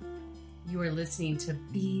 You are listening to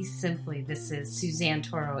BeSimply. This is Suzanne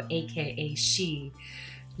Toro, aka She.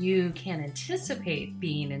 You can anticipate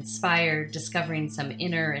being inspired, discovering some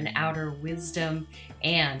inner and outer wisdom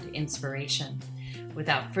and inspiration.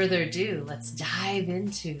 Without further ado, let's dive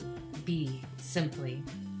into BeSimply.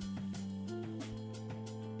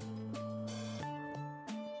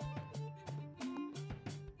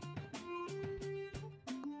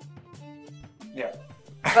 Yeah.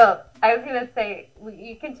 Well, I was going to say,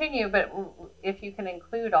 you continue, but if you can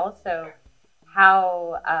include also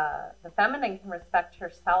how the feminine can respect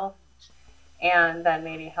herself, and then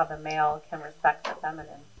maybe how the male can respect the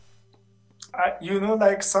feminine.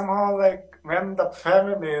 Like somehow, like when the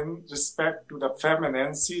feminine respect to the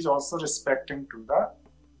feminine, she's also respecting to the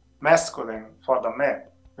masculine for the man.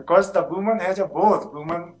 Because the woman has a both.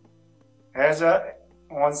 Woman has a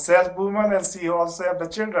oneself woman, and she also have the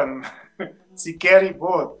children. She carry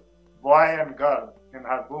both boy and girl in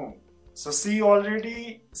her womb. So she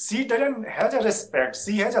doesn't have a respect.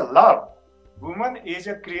 She has a love. Woman is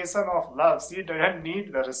a creation of love. She doesn't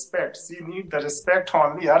need the respect. She needs the respect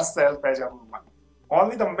only herself as a woman.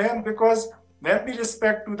 Only the man, because when we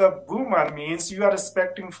respect to the woman means you are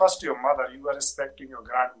respecting first your mother, you are respecting your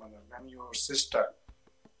grandmother, then your sister,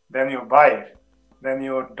 then your wife, then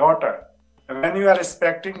your daughter. And when you are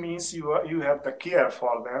respecting means you have the care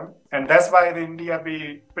for them. And that's why in India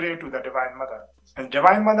we pray to the Divine Mother. And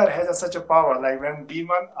Divine Mother has such a power, like when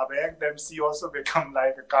demon awake, then she also become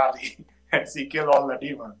like a Kali and she kill all the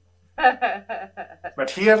demons. But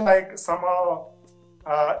here, like somehow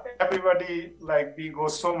everybody, like we go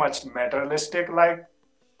so much materialistic, like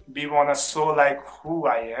we want to show like who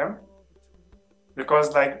I am.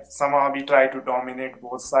 Because like somehow we try to dominate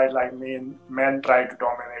both sides, like men try to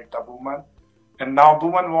dominate the woman. And now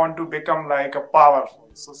women want to become like a powerful.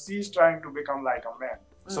 So she's trying to become like a man.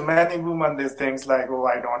 So many women, these things like, oh,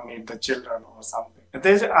 I don't need the children or something.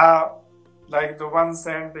 There's like the one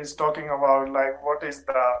saint is talking about like what is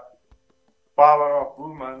the power of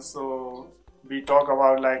women. So we talk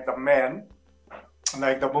about like the man,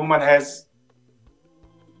 like the woman has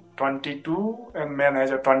 22 and man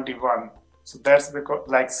has a 21. So that's because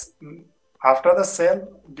like after the cell,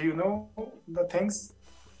 do you know the things?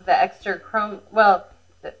 The extra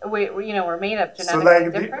we're made up genetically so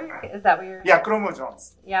like different. Is that what you're? Yeah,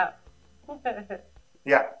 chromosomes. Yeah.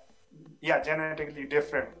 Yeah, genetically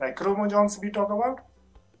different. Like chromosomes we talk about.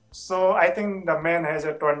 So I think the man has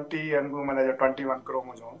a 20 and woman has a 21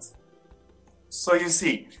 chromosomes. So you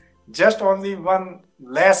see, just only one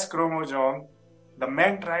less chromosome, the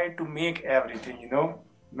man tried to make everything,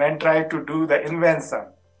 Man tried to do the invention.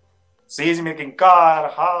 So he's making car,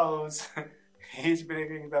 house, he's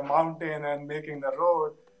making the mountain and making the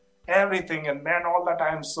road, everything. And man all the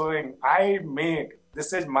time showing,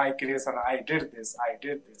 this is my creation, I did this.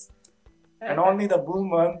 And only the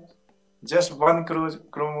woman, just one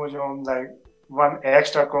chromosome, like one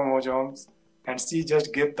extra chromosomes, and she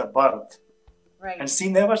just gave the birth. Right. And she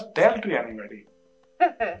never tell to anybody.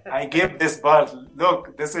 I gave this birth.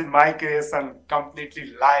 Look, this is my creation,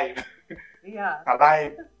 completely live. Yeah. A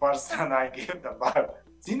live person, I gave the birth.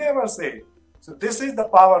 She never say. So this is the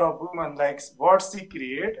power of woman, like what she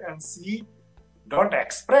create and she don't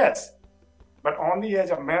express, but only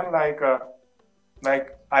as a man, like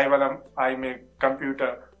I make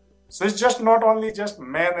computer. So it's just not only just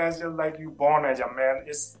man as like you born as a man.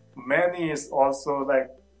 It's man is also like,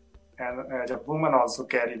 and as a woman also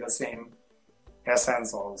carry the same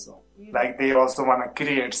essence also. Like they also want to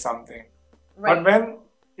create something. Right. But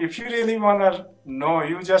if you really want to know,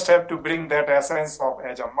 you just have to bring that essence of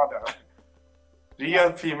as a mother,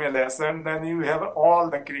 real female essence, then you have all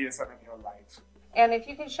the creation in your life. And if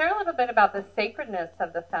you can share a little bit about the sacredness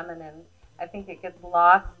of the feminine, I think it gets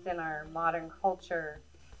lost in our modern culture,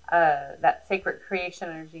 that sacred creation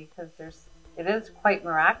energy, because it is quite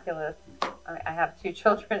miraculous. I have 2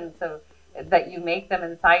 children, so that you make them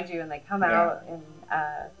inside you and they come out, and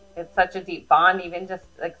it's such a deep bond. Even just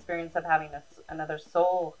the experience of having another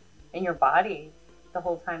soul in your body the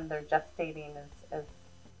whole time they're gestating is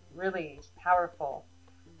really powerful.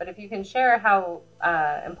 But if you can share how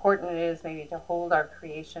important it is maybe to hold our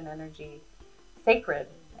creation energy sacred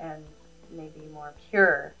and maybe more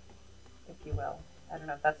pure, if you will. I don't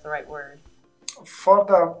know if that's the right word.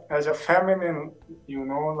 As a feminine,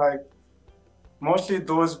 like mostly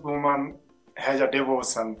those women has a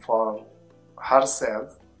devotion for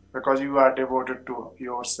herself, because you are devoted to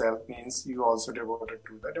yourself means you also devoted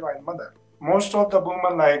to the Divine Mother. Most of the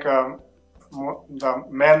women, like the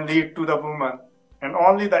men lead to the woman, and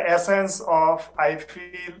only the essence of I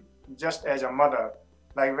feel just as a mother.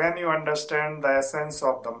 Like when you understand the essence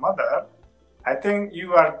of the mother, I think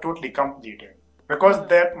you are totally completed, because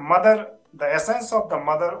that mother, the essence of the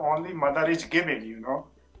mother, only mother is giving,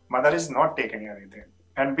 mother is not taking anything.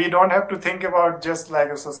 And we don't have to think about just like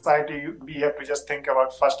a society, we have to just think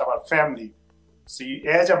about first our family. So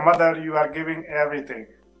as a mother, you are giving everything.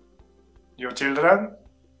 Your children,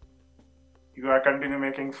 you are continue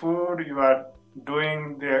making food, you are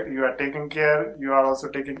taking care, you are also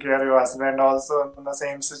taking care of your husband also in the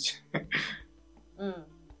same situation.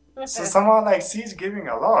 So somehow like she's giving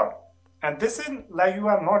a lot. And this is like you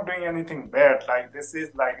are not doing anything bad. Like this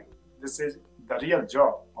is the real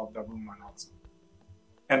job of the woman also.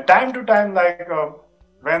 And time to time, like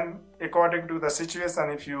when according to the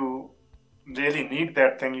situation, if you really need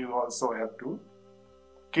that thing, you also have to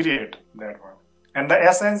create that one. And the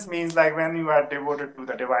essence means like when you are devoted to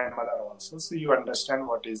the Divine Mother also, so you understand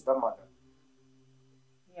what is the mother.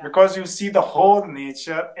 Yeah. Because you see the whole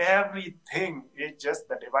nature, everything is just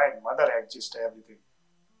the Divine Mother exists, everything.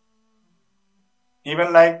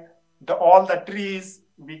 Even like all the trees,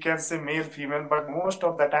 we can say male, female, but most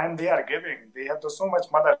of the time they are giving. They have so much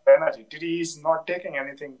mother energy. Tree is not taking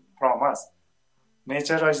anything from us.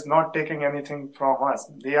 Nature is not taking anything from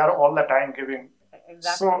us. They are all the time giving.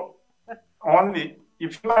 Exactly. So only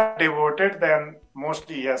if you are devoted, then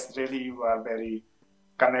mostly, yes, really you are very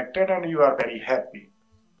connected and you are very happy.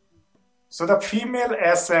 So the female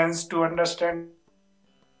essence, to understand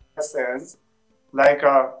essence, like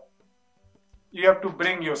you have to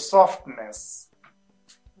bring your softness,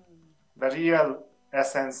 the real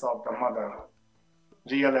essence of the mother,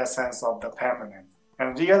 real essence of the feminine.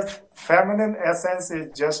 And real feminine essence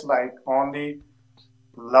is just like only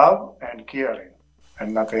love and caring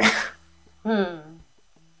and nothing.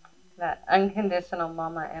 That unconditional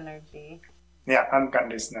mama energy. Yeah,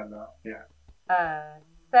 unconditional love. Yeah.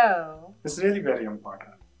 So it's really very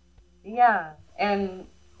important. Yeah, and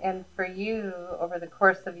for you, over the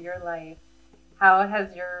course of your life, how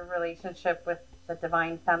has your relationship with the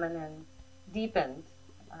Divine Feminine deepened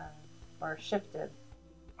or shifted?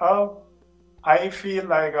 I feel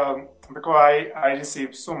like because I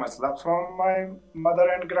received so much love from my mother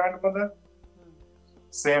and grandmother,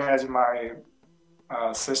 same as my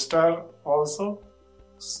sister also.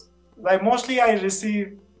 Like mostly I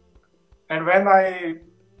receive, and when I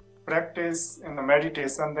practice in the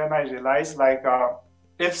meditation, then I realize like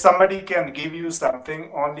if somebody can give you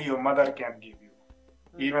something, only your mother can give you.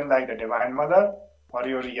 Even like the Divine Mother or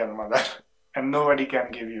your real mother. And nobody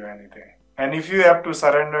can give you anything. And if you have to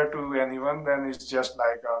surrender to anyone, then it's just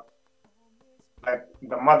like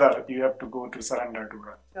the mother, you have to go to surrender to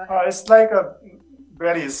her. It's like a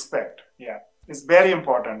very respect. Yeah, it's very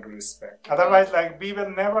important to respect. Otherwise, like we will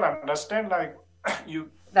never understand. Like you.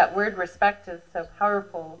 That word respect is so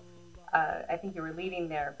powerful. I think you were leading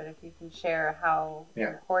there, but if you can share how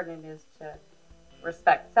important it is to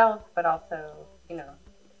respect self, but also,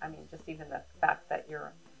 just even the fact that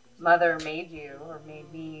your mother made you or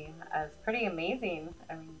made me is pretty amazing.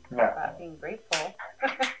 About being grateful.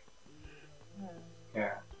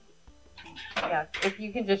 Yeah. If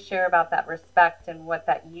you can just share about that respect and what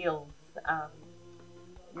that yields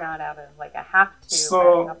not out of like a have to,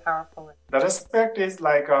 So but how powerful it is. the respect is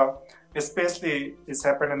like, especially it's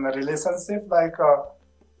happened in the relationship, like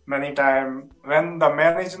many times when the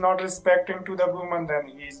man is not respecting to the woman, then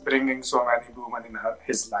he is bringing so many women in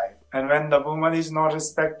his life. And when the woman is not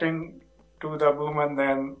respecting to the woman,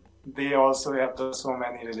 then they also have so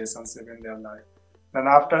many relationships in their life. Then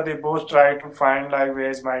after they both try to find like where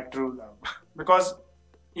is my true love, because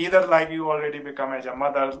either like you already become as a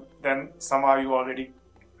mother, then somehow you already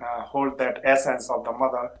hold that essence of the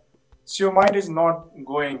mother. So your mind is not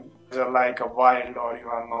going like a wild, or you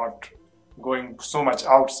are not going so much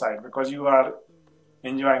outside because you are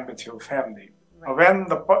enjoying with your family. Right. When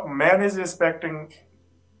the man is respecting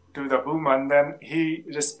to the woman, then he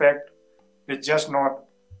respect is just not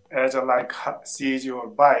as a like she is your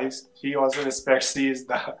wife. He also respects she is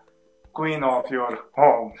the queen of your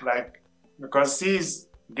home, like because she is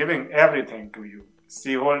giving everything to you.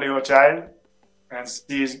 She hold your child and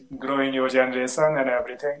she is growing your generation and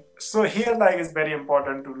everything. So here like it's very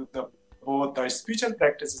important to do both the spiritual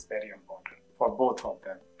practice is very important for both of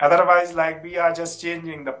them. Otherwise like we are just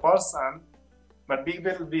changing the person, but we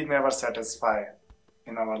will be never satisfied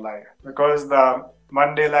in our life, because the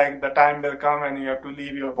one day like the time will come and you have to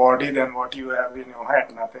leave your body, then what you have in your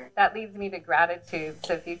head, nothing. That leads me to gratitude.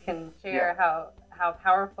 So if you can share how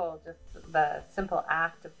powerful just the simple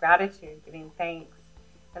act of gratitude, giving thanks,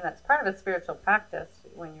 and that's part of a spiritual practice.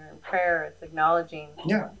 When you're in prayer, it's acknowledging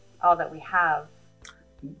all that we have.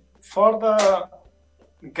 For the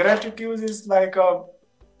gratitude is like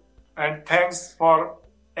and thanks for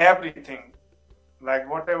everything, like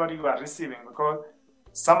whatever you are receiving, because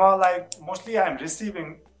somehow like mostly I'm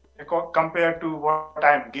receiving compared to what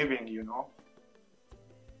I'm giving, you know.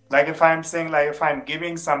 Like if I'm saying like if I'm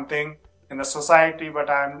giving something in the society, but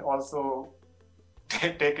I'm also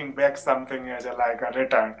taking back something as a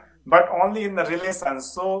return, but only in the relation.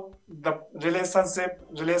 So the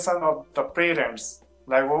relation of the parents,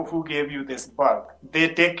 like who gave you this birth, they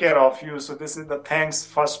take care of you. So this is the thanks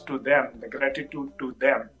first to them, the gratitude to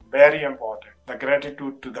them, very important. The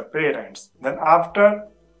gratitude to the parents. Then after,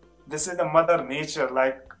 this is the mother nature,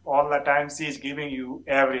 like all the time she is giving you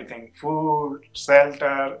everything, food,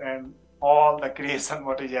 shelter, and all the creation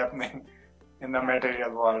what is happening in the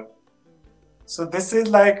material world. So this is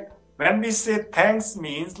like, when we say thanks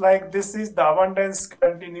means like this is the abundance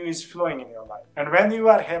continues flowing in your life. And when you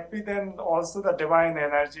are happy, then also the divine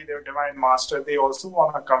energy, the divine master, they also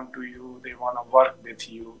want to come to you, they want to work with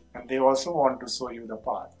you, and they also want to show you the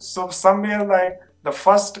path. So somewhere like the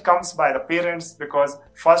first comes by the parents, because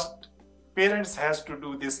first parents has to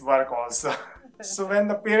do this work also. So when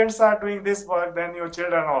the parents are doing this work, then your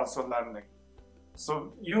children also learning.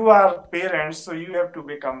 So you are parents, so you have to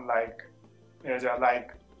become like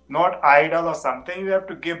not idle or something. You have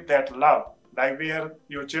to give that love, like where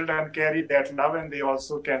your children carry that love and they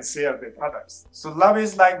also can share with others. So love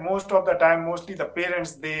is like most of the time, mostly the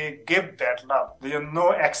parents, they give that love. There is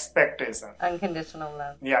no expectation. Unconditional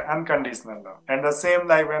love. Yeah, unconditional love. And the same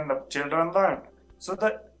like when the children learn. So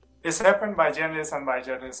it's happened by generation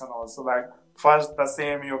also. Like first the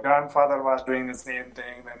same, your grandfather was doing the same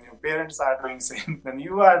thing, then your parents are doing the same, then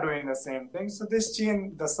you are doing the same thing. So this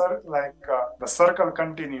chain, the circle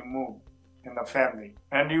continue move in the family,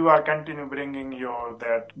 and you are continue bringing your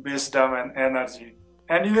that wisdom and energy,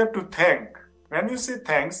 and you have to thank. When you say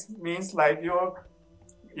thanks, means like your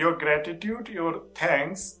gratitude, your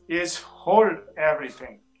thanks is hold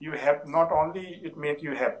everything. You have not only it make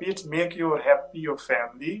you happy, it make you happy, your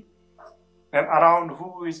family, and around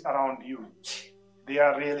who is around you. They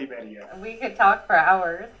are really very happy. We could talk for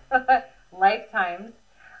hours, lifetimes.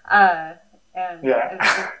 And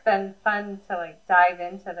it's been fun to like dive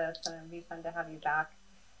into this, and it'd be fun to have you back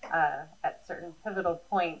at certain pivotal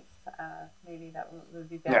points. Maybe that would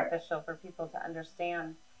be beneficial for people to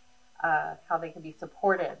understand how they can be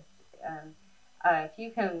supported. And if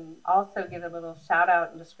you can also give a little shout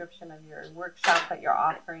out and description of your workshop that you're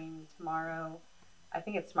offering tomorrow. I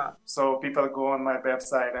think it's tomorrow. So people go on my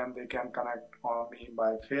website and they can connect on me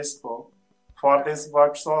by Facebook for this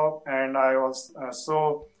workshop. And I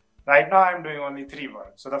also right now I'm doing only 3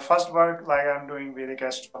 works. So the first work, like I'm doing Vedic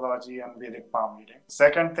Astrology and Vedic palm reading.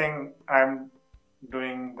 Second thing, I'm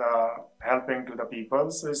doing the helping to the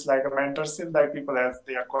people. So it's like a mentorship, like people have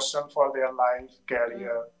their question for their life,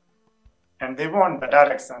 career, and they want the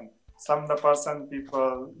direction.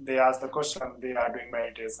 People, they ask the question, they are doing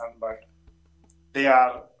meditation, but they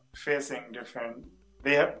are facing different,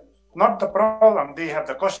 they have not the problem, they have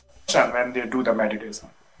the question when they do the meditation.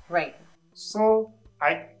 Right. So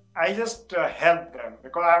I just help them,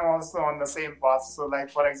 because I'm also on the same path. So like,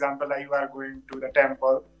 for example, like you are going to the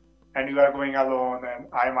temple, and you are going alone, and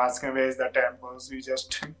I'm asking where is the temple, so you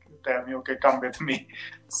just tell me, okay, come with me.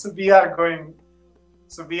 So we are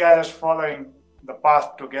just following the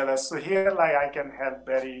path together. So here, like, I can help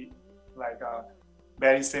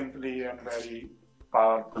very simply and very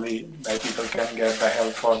powerfully, like people can get the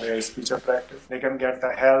help for their spiritual practice. They can get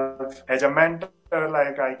the help as a mentor.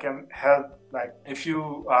 Like, I can help, like, if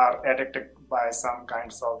you are addicted by some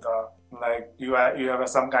kinds of you have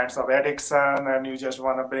some kinds of addiction and you just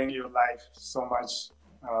want to bring your life so much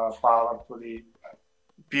powerfully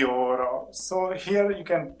pure. So here you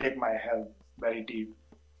can take my help very deep.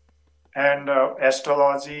 And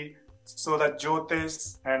astrology, so the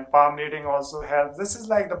Jyotish and palm reading also help. This is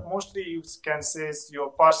like mostly you can say is your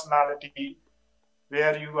personality,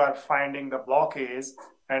 where you are finding the blockage,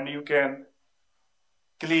 and you can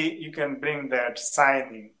bring that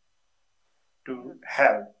sign in to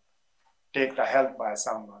help, take the help by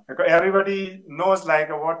someone. Because everybody knows like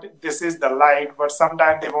what this is the light, but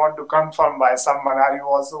sometimes they want to confirm by someone, are you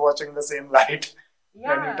also watching the same light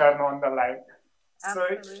when you turn on the light?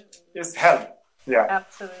 Absolutely. So it's help. Yeah.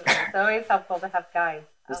 Absolutely. It's always helpful to have guides.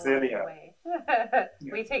 It's really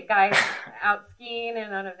We take guides out skiing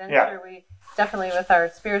and on adventure. Yeah. We definitely, with our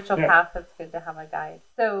spiritual path, it's good to have a guide.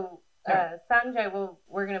 So SanJay,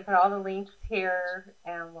 we're going to put all the links here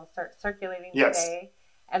and we'll start circulating today.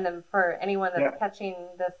 And then for anyone that's catching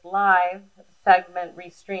this live segment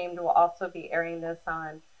restreamed, we'll also be airing this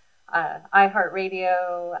on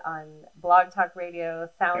iHeartRadio, on Blog Talk Radio,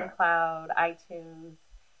 SoundCloud, iTunes,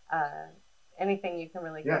 anything you can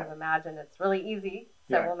really kind of imagine. It's really easy.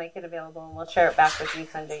 So we'll make it available and we'll share it back with you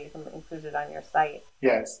SanJay. You can include it on your site.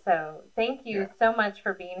 Yes. So thank you so much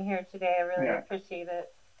for being here today. I really appreciate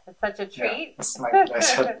it. It's such a treat. It's my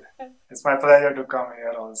pleasure. It's my pleasure to come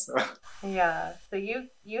here also. Yeah. So you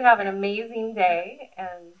have an amazing day,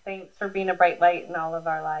 and thanks for being a bright light in all of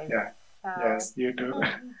our lives. Yeah. Yes, you too.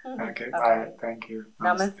 Okay, bye. Thank you.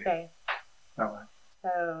 Namaste. Namaste.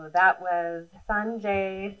 So that was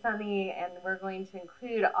SanJay, Soni, and we're going to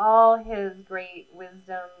include all his great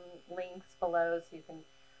wisdom links below so you can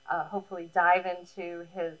hopefully dive into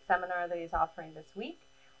his seminar that he's offering this week,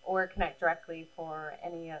 or connect directly for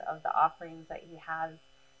any of the offerings that he has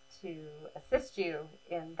to assist you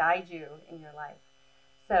and guide you in your life.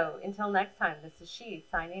 So until next time, this is she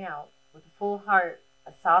signing out with a full heart,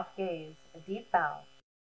 a soft gaze, a deep bow.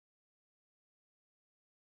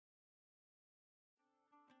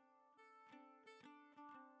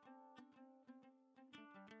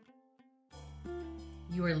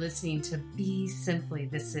 You are listening to Be Simply.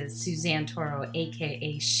 This is Suzanne Toro,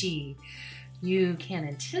 aka She. You can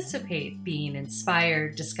anticipate being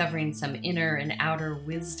inspired, discovering some inner and outer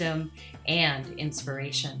wisdom and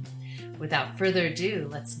inspiration. Without further ado,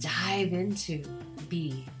 let's dive into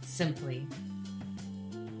Be Simply.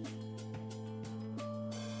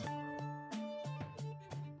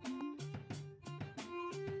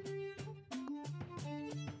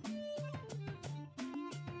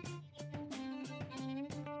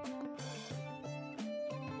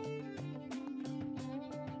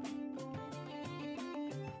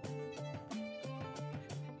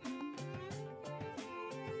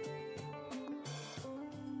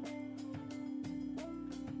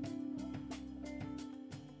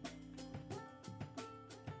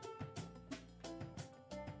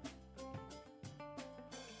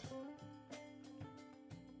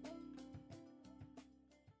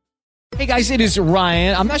 Hey guys, it is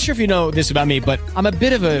Ryan. I'm not sure if you know this about me, but I'm a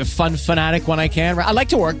bit of a fun fanatic when I can. I like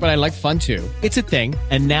to work, but I like fun too. It's a thing.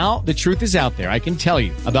 And now the truth is out there. I can tell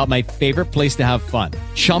you about my favorite place to have fun.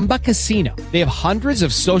 Chumba Casino. They have hundreds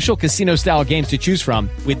of social casino style games to choose from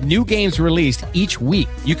with new games released each week.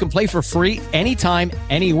 You can play for free anytime,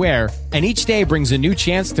 anywhere. And each day brings a new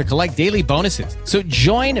chance to collect daily bonuses. So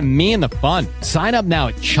join me in the fun. Sign up now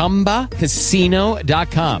at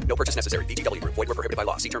ChumbaCasino.com. No purchase necessary. VGW Group. Void where prohibited by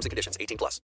law. See terms and conditions. 18+.